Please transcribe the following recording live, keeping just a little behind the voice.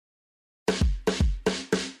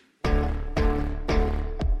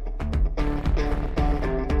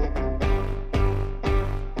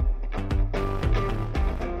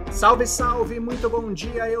Salve, salve, muito bom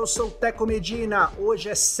dia, eu sou Teco Medina, hoje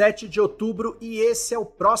é 7 de outubro e esse é o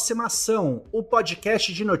Próxima Ação, o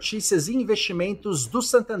podcast de notícias e investimentos do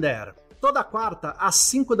Santander. Toda quarta, às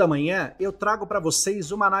 5 da manhã, eu trago para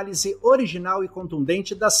vocês uma análise original e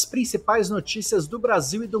contundente das principais notícias do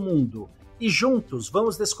Brasil e do mundo. E juntos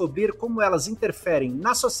vamos descobrir como elas interferem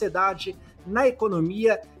na sociedade, na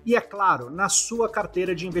economia e, é claro, na sua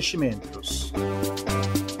carteira de investimentos.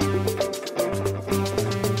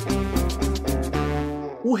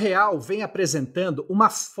 O real vem apresentando uma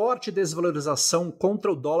forte desvalorização contra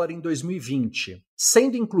o dólar em 2020,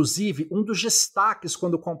 sendo inclusive um dos destaques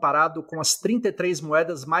quando comparado com as 33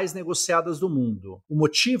 moedas mais negociadas do mundo. O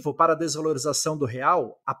motivo para a desvalorização do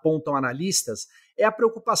real, apontam analistas, é a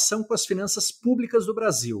preocupação com as finanças públicas do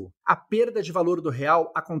Brasil. A perda de valor do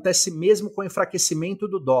real acontece mesmo com o enfraquecimento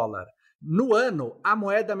do dólar. No ano, a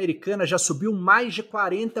moeda americana já subiu mais de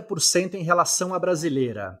 40% em relação à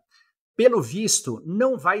brasileira. Pelo visto,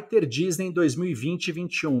 não vai ter Disney em 2020 e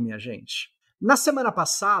 2021, minha gente. Na semana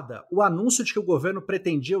passada, o anúncio de que o governo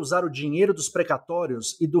pretendia usar o dinheiro dos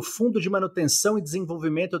precatórios e do Fundo de Manutenção e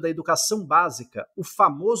Desenvolvimento da Educação Básica, o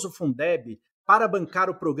famoso Fundeb, para bancar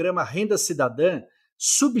o programa Renda Cidadã,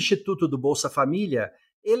 substituto do Bolsa Família,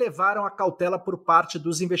 elevaram a cautela por parte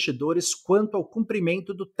dos investidores quanto ao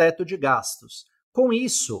cumprimento do teto de gastos. Com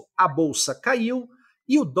isso, a bolsa caiu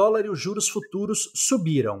e o dólar e os juros futuros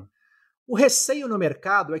subiram. O receio no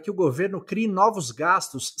mercado é que o governo crie novos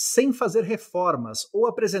gastos sem fazer reformas ou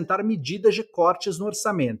apresentar medidas de cortes no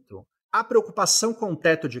orçamento. A preocupação com o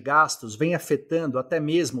teto de gastos vem afetando até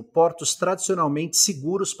mesmo portos tradicionalmente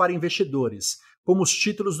seguros para investidores, como os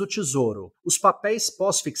títulos do Tesouro. Os papéis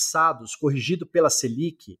pós-fixados, corrigido pela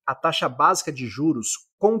Selic, a taxa básica de juros,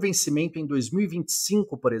 com vencimento em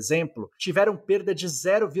 2025, por exemplo, tiveram perda de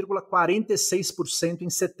 0,46% em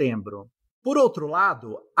setembro. Por outro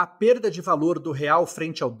lado, a perda de valor do real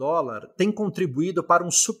frente ao dólar tem contribuído para um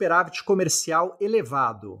superávit comercial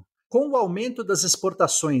elevado. Com o aumento das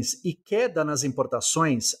exportações e queda nas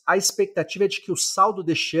importações, a expectativa é de que o saldo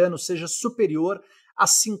deste ano seja superior a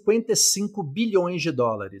 55 bilhões de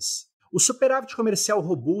dólares. O superávit comercial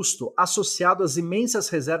robusto, associado às imensas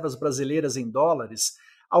reservas brasileiras em dólares,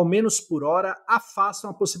 ao menos por hora, afastam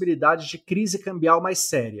a possibilidade de crise cambial mais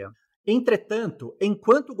séria. Entretanto,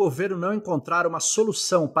 enquanto o governo não encontrar uma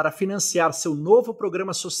solução para financiar seu novo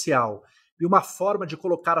programa social e uma forma de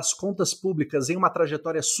colocar as contas públicas em uma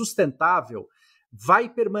trajetória sustentável, vai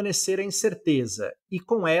permanecer a incerteza e,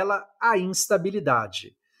 com ela, a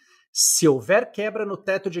instabilidade. Se houver quebra no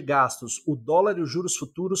teto de gastos, o dólar e os juros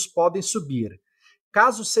futuros podem subir.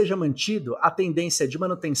 Caso seja mantido, a tendência é de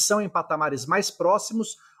manutenção em patamares mais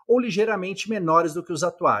próximos ou ligeiramente menores do que os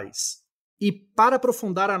atuais. E para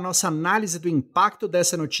aprofundar a nossa análise do impacto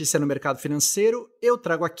dessa notícia no mercado financeiro, eu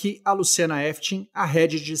trago aqui a Luciana Eftin, a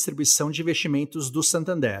Head de Distribuição de Investimentos do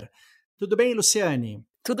Santander. Tudo bem, Luciane?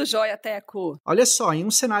 Tudo jóia, Teco. Olha só, em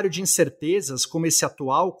um cenário de incertezas como esse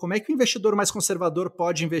atual, como é que o investidor mais conservador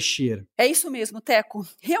pode investir? É isso mesmo, Teco.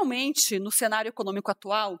 Realmente, no cenário econômico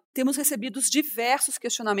atual, temos recebido diversos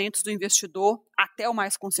questionamentos do investidor, até o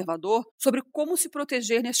mais conservador, sobre como se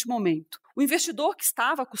proteger neste momento. O investidor que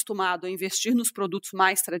estava acostumado a investir nos produtos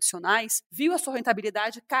mais tradicionais viu a sua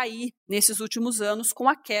rentabilidade cair nesses últimos anos com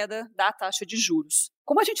a queda da taxa de juros.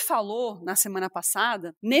 Como a gente falou na semana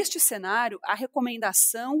passada, neste cenário, a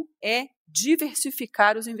recomendação é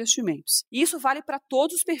diversificar os investimentos. E isso vale para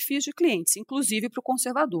todos os perfis de clientes, inclusive para o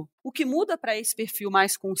conservador. O que muda para esse perfil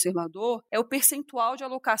mais conservador é o percentual de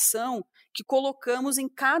alocação que colocamos em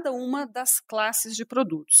cada uma das classes de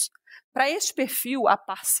produtos. Para este perfil, a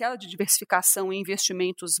parcela de diversificação em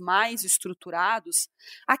investimentos mais estruturados,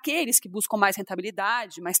 aqueles que buscam mais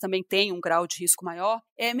rentabilidade, mas também têm um grau de risco maior,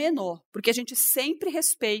 é menor, porque a gente sempre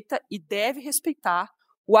respeita e deve respeitar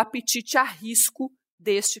o apetite a risco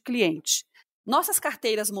deste cliente. Nossas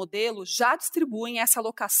carteiras modelo já distribuem essa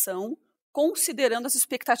alocação considerando as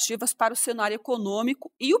expectativas para o cenário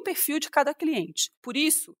econômico e o perfil de cada cliente. Por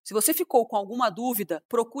isso, se você ficou com alguma dúvida,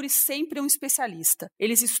 procure sempre um especialista.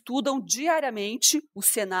 Eles estudam diariamente o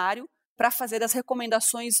cenário para fazer as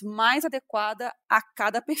recomendações mais adequadas a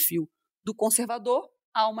cada perfil, do conservador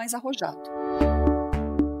ao mais arrojado.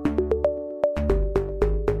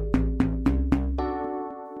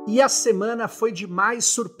 E a semana foi de mais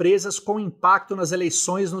surpresas com impacto nas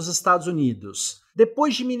eleições nos Estados Unidos.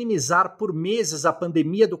 Depois de minimizar por meses a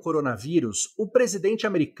pandemia do coronavírus, o presidente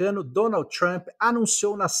americano Donald Trump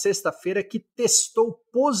anunciou na sexta-feira que testou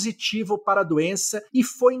positivo para a doença e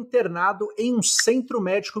foi internado em um centro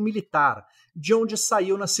médico militar, de onde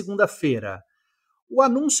saiu na segunda-feira. O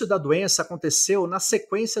anúncio da doença aconteceu na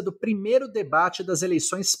sequência do primeiro debate das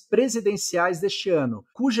eleições presidenciais deste ano,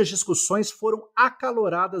 cujas discussões foram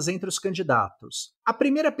acaloradas entre os candidatos. A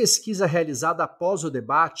primeira pesquisa realizada após o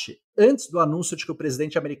debate, antes do anúncio de que o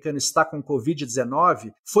presidente americano está com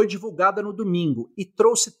Covid-19, foi divulgada no domingo e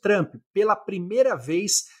trouxe Trump, pela primeira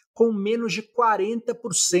vez, com menos de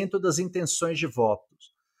 40% das intenções de votos.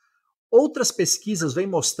 Outras pesquisas vêm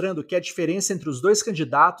mostrando que a diferença entre os dois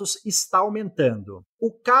candidatos está aumentando.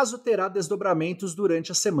 O caso terá desdobramentos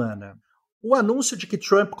durante a semana. O anúncio de que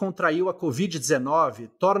Trump contraiu a Covid-19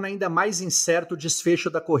 torna ainda mais incerto o desfecho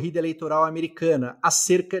da corrida eleitoral americana a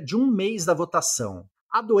cerca de um mês da votação.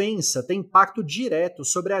 A doença tem impacto direto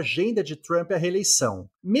sobre a agenda de Trump à reeleição.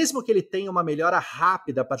 Mesmo que ele tenha uma melhora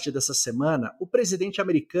rápida a partir dessa semana, o presidente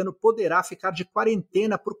americano poderá ficar de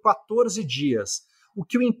quarentena por 14 dias, o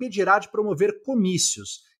que o impedirá de promover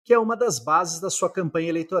comícios, que é uma das bases da sua campanha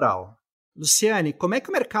eleitoral. Luciane, como é que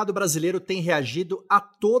o mercado brasileiro tem reagido a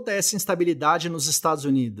toda essa instabilidade nos Estados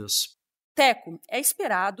Unidos? Teco, é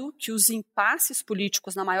esperado que os impasses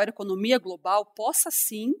políticos na maior economia global possa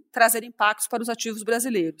sim trazer impactos para os ativos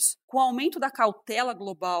brasileiros. Com o aumento da cautela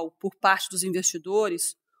global por parte dos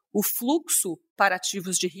investidores, o fluxo para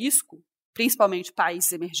ativos de risco, principalmente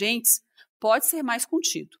países emergentes, pode ser mais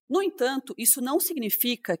contido. No entanto, isso não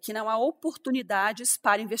significa que não há oportunidades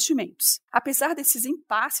para investimentos. Apesar desses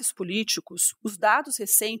impasses políticos, os dados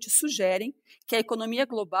recentes sugerem que a economia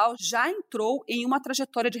global já entrou em uma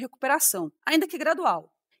trajetória de recuperação, ainda que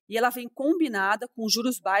gradual, e ela vem combinada com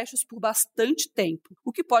juros baixos por bastante tempo,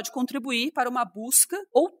 o que pode contribuir para uma busca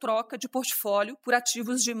ou troca de portfólio por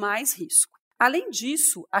ativos de mais risco. Além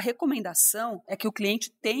disso, a recomendação é que o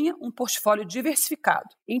cliente tenha um portfólio diversificado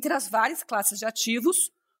entre as várias classes de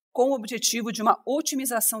ativos, com o objetivo de uma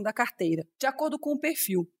otimização da carteira, de acordo com o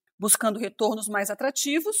perfil, buscando retornos mais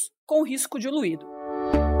atrativos com risco diluído.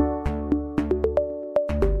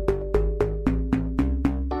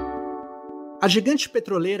 A gigante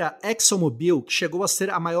petroleira ExxonMobil, que chegou a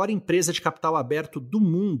ser a maior empresa de capital aberto do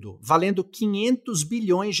mundo, valendo 500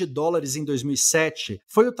 bilhões de dólares em 2007,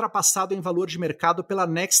 foi ultrapassado em valor de mercado pela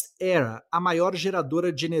NextEra, a maior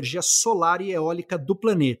geradora de energia solar e eólica do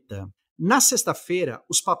planeta. Na sexta-feira,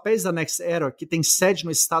 os papéis da NextEra, que tem sede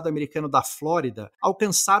no estado americano da Flórida,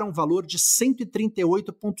 alcançaram um valor de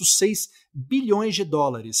 138,6 bilhões de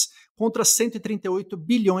dólares, contra 138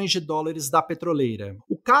 bilhões de dólares da petroleira.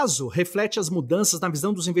 O caso reflete as mudanças na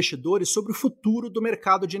visão dos investidores sobre o futuro do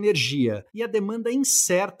mercado de energia e a demanda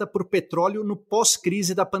incerta por petróleo no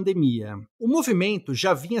pós-crise da pandemia. O movimento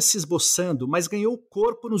já vinha se esboçando, mas ganhou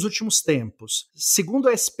corpo nos últimos tempos. Segundo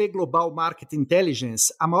a SP Global Market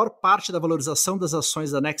Intelligence, a maior parte da valorização das ações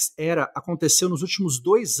da NextEra aconteceu nos últimos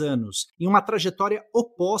 2 anos, em uma trajetória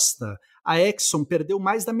oposta. A Exxon perdeu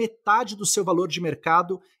mais da metade do seu valor de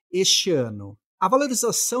mercado este ano. A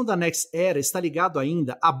valorização da NextEra está ligada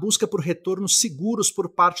ainda à busca por retornos seguros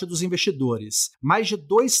por parte dos investidores. Mais de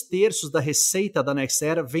 2/3 da receita da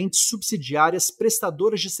NextEra vem de subsidiárias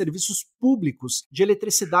prestadoras de serviços públicos de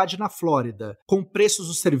eletricidade na Flórida, com preços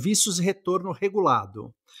dos serviços e retorno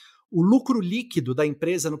regulado. O lucro líquido da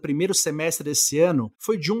empresa no primeiro semestre desse ano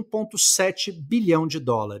foi de 1,7 bilhão de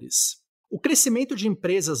dólares. O crescimento de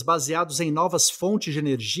empresas baseados em novas fontes de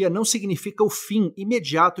energia não significa o fim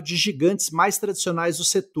imediato de gigantes mais tradicionais do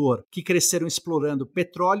setor, que cresceram explorando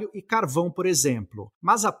petróleo e carvão, por exemplo,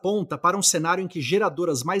 mas aponta para um cenário em que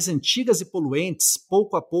geradoras mais antigas e poluentes,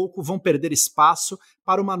 pouco a pouco, vão perder espaço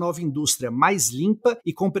para uma nova indústria mais limpa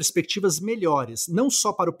e com perspectivas melhores, não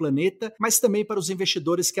só para o planeta, mas também para os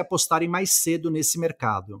investidores que apostarem mais cedo nesse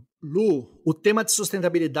mercado. Lu, o tema de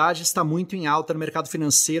sustentabilidade está muito em alta no mercado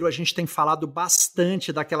financeiro. A gente tem falado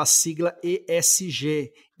bastante daquela sigla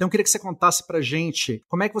ESG. Então, eu queria que você contasse para a gente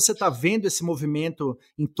como é que você está vendo esse movimento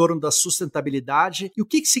em torno da sustentabilidade e o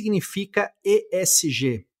que significa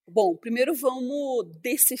ESG. Bom, primeiro vamos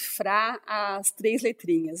decifrar as 3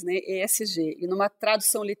 letrinhas, né? ESG. E numa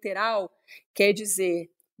tradução literal, quer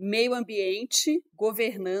dizer meio ambiente,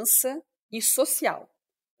 governança e social.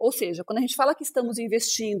 Ou seja, quando a gente fala que estamos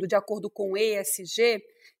investindo de acordo com ESG,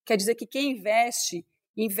 quer dizer que quem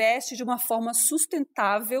investe de uma forma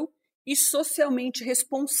sustentável e socialmente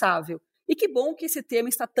responsável. E que bom que esse tema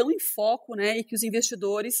está tão em foco, né? E que os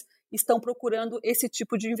investidores estão procurando esse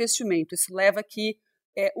tipo de investimento. Isso leva aqui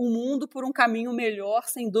o mundo por um caminho melhor,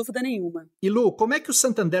 sem dúvida nenhuma. E Lu, como é que o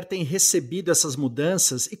Santander tem recebido essas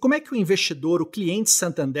mudanças e como é que o investidor, o cliente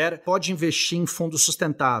Santander, pode investir em fundos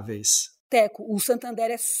sustentáveis? Teco, o Santander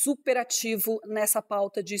é super ativo nessa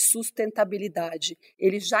pauta de sustentabilidade.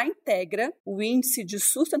 Ele já integra o índice de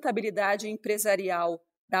sustentabilidade empresarial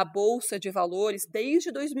da Bolsa de Valores desde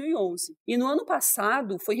 2011. E no ano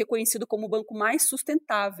passado foi reconhecido como o banco mais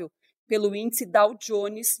sustentável pelo índice Dow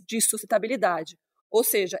Jones de sustentabilidade. Ou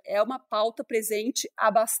seja, é uma pauta presente há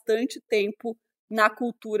bastante tempo na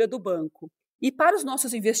cultura do banco. E para os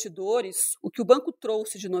nossos investidores, o que o banco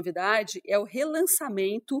trouxe de novidade é o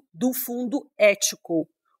relançamento do fundo ético.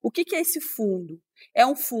 O que é esse fundo? É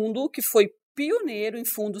um fundo que foi pioneiro em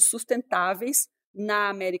fundos sustentáveis na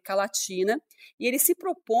América Latina e ele se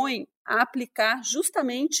propõe a aplicar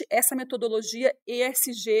justamente essa metodologia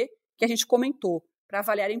ESG que a gente comentou, para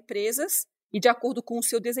avaliar empresas e, de acordo com o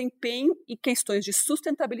seu desempenho e questões de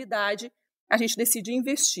sustentabilidade, a gente decide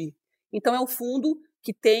investir. Então, é um fundo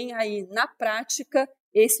que tem aí, na prática,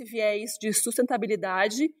 esse viés de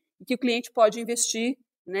sustentabilidade e que o cliente pode investir,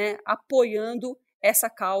 né, apoiando essa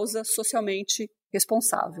causa socialmente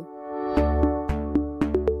responsável.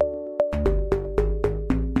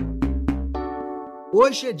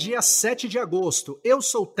 Hoje é dia 7 de agosto, eu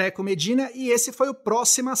sou Teco Medina e esse foi o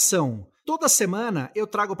Próxima Ação. Toda semana eu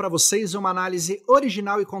trago para vocês uma análise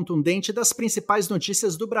original e contundente das principais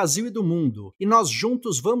notícias do Brasil e do mundo. E nós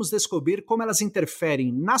juntos vamos descobrir como elas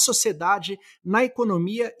interferem na sociedade, na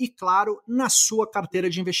economia e, claro, na sua carteira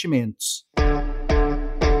de investimentos.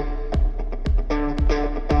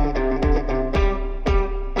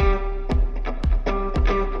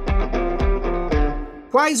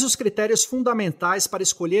 Quais os critérios fundamentais para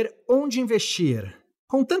escolher onde investir?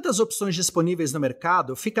 Com tantas opções disponíveis no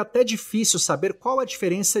mercado, fica até difícil saber qual a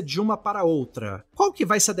diferença de uma para outra. Qual que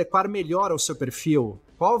vai se adequar melhor ao seu perfil?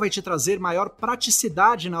 Qual vai te trazer maior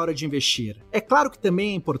praticidade na hora de investir? É claro que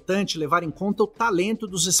também é importante levar em conta o talento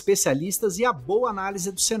dos especialistas e a boa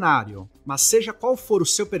análise do cenário. Mas seja qual for o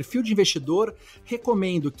seu perfil de investidor,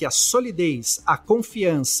 recomendo que a solidez, a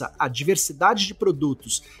confiança, a diversidade de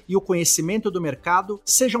produtos e o conhecimento do mercado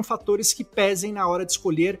sejam fatores que pesem na hora de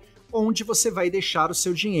escolher onde você vai deixar o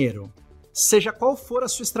seu dinheiro. Seja qual for a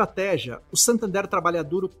sua estratégia, o Santander trabalha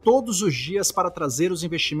duro todos os dias para trazer os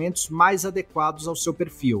investimentos mais adequados ao seu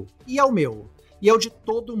perfil. E ao meu. E ao de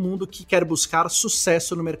todo mundo que quer buscar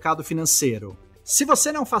sucesso no mercado financeiro. Se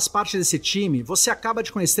você não faz parte desse time, você acaba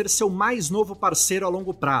de conhecer seu mais novo parceiro a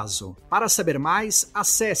longo prazo. Para saber mais,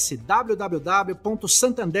 acesse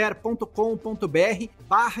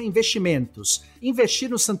www.santander.com.br/investimentos. Investir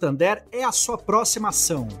no Santander é a sua próxima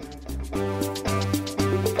ação.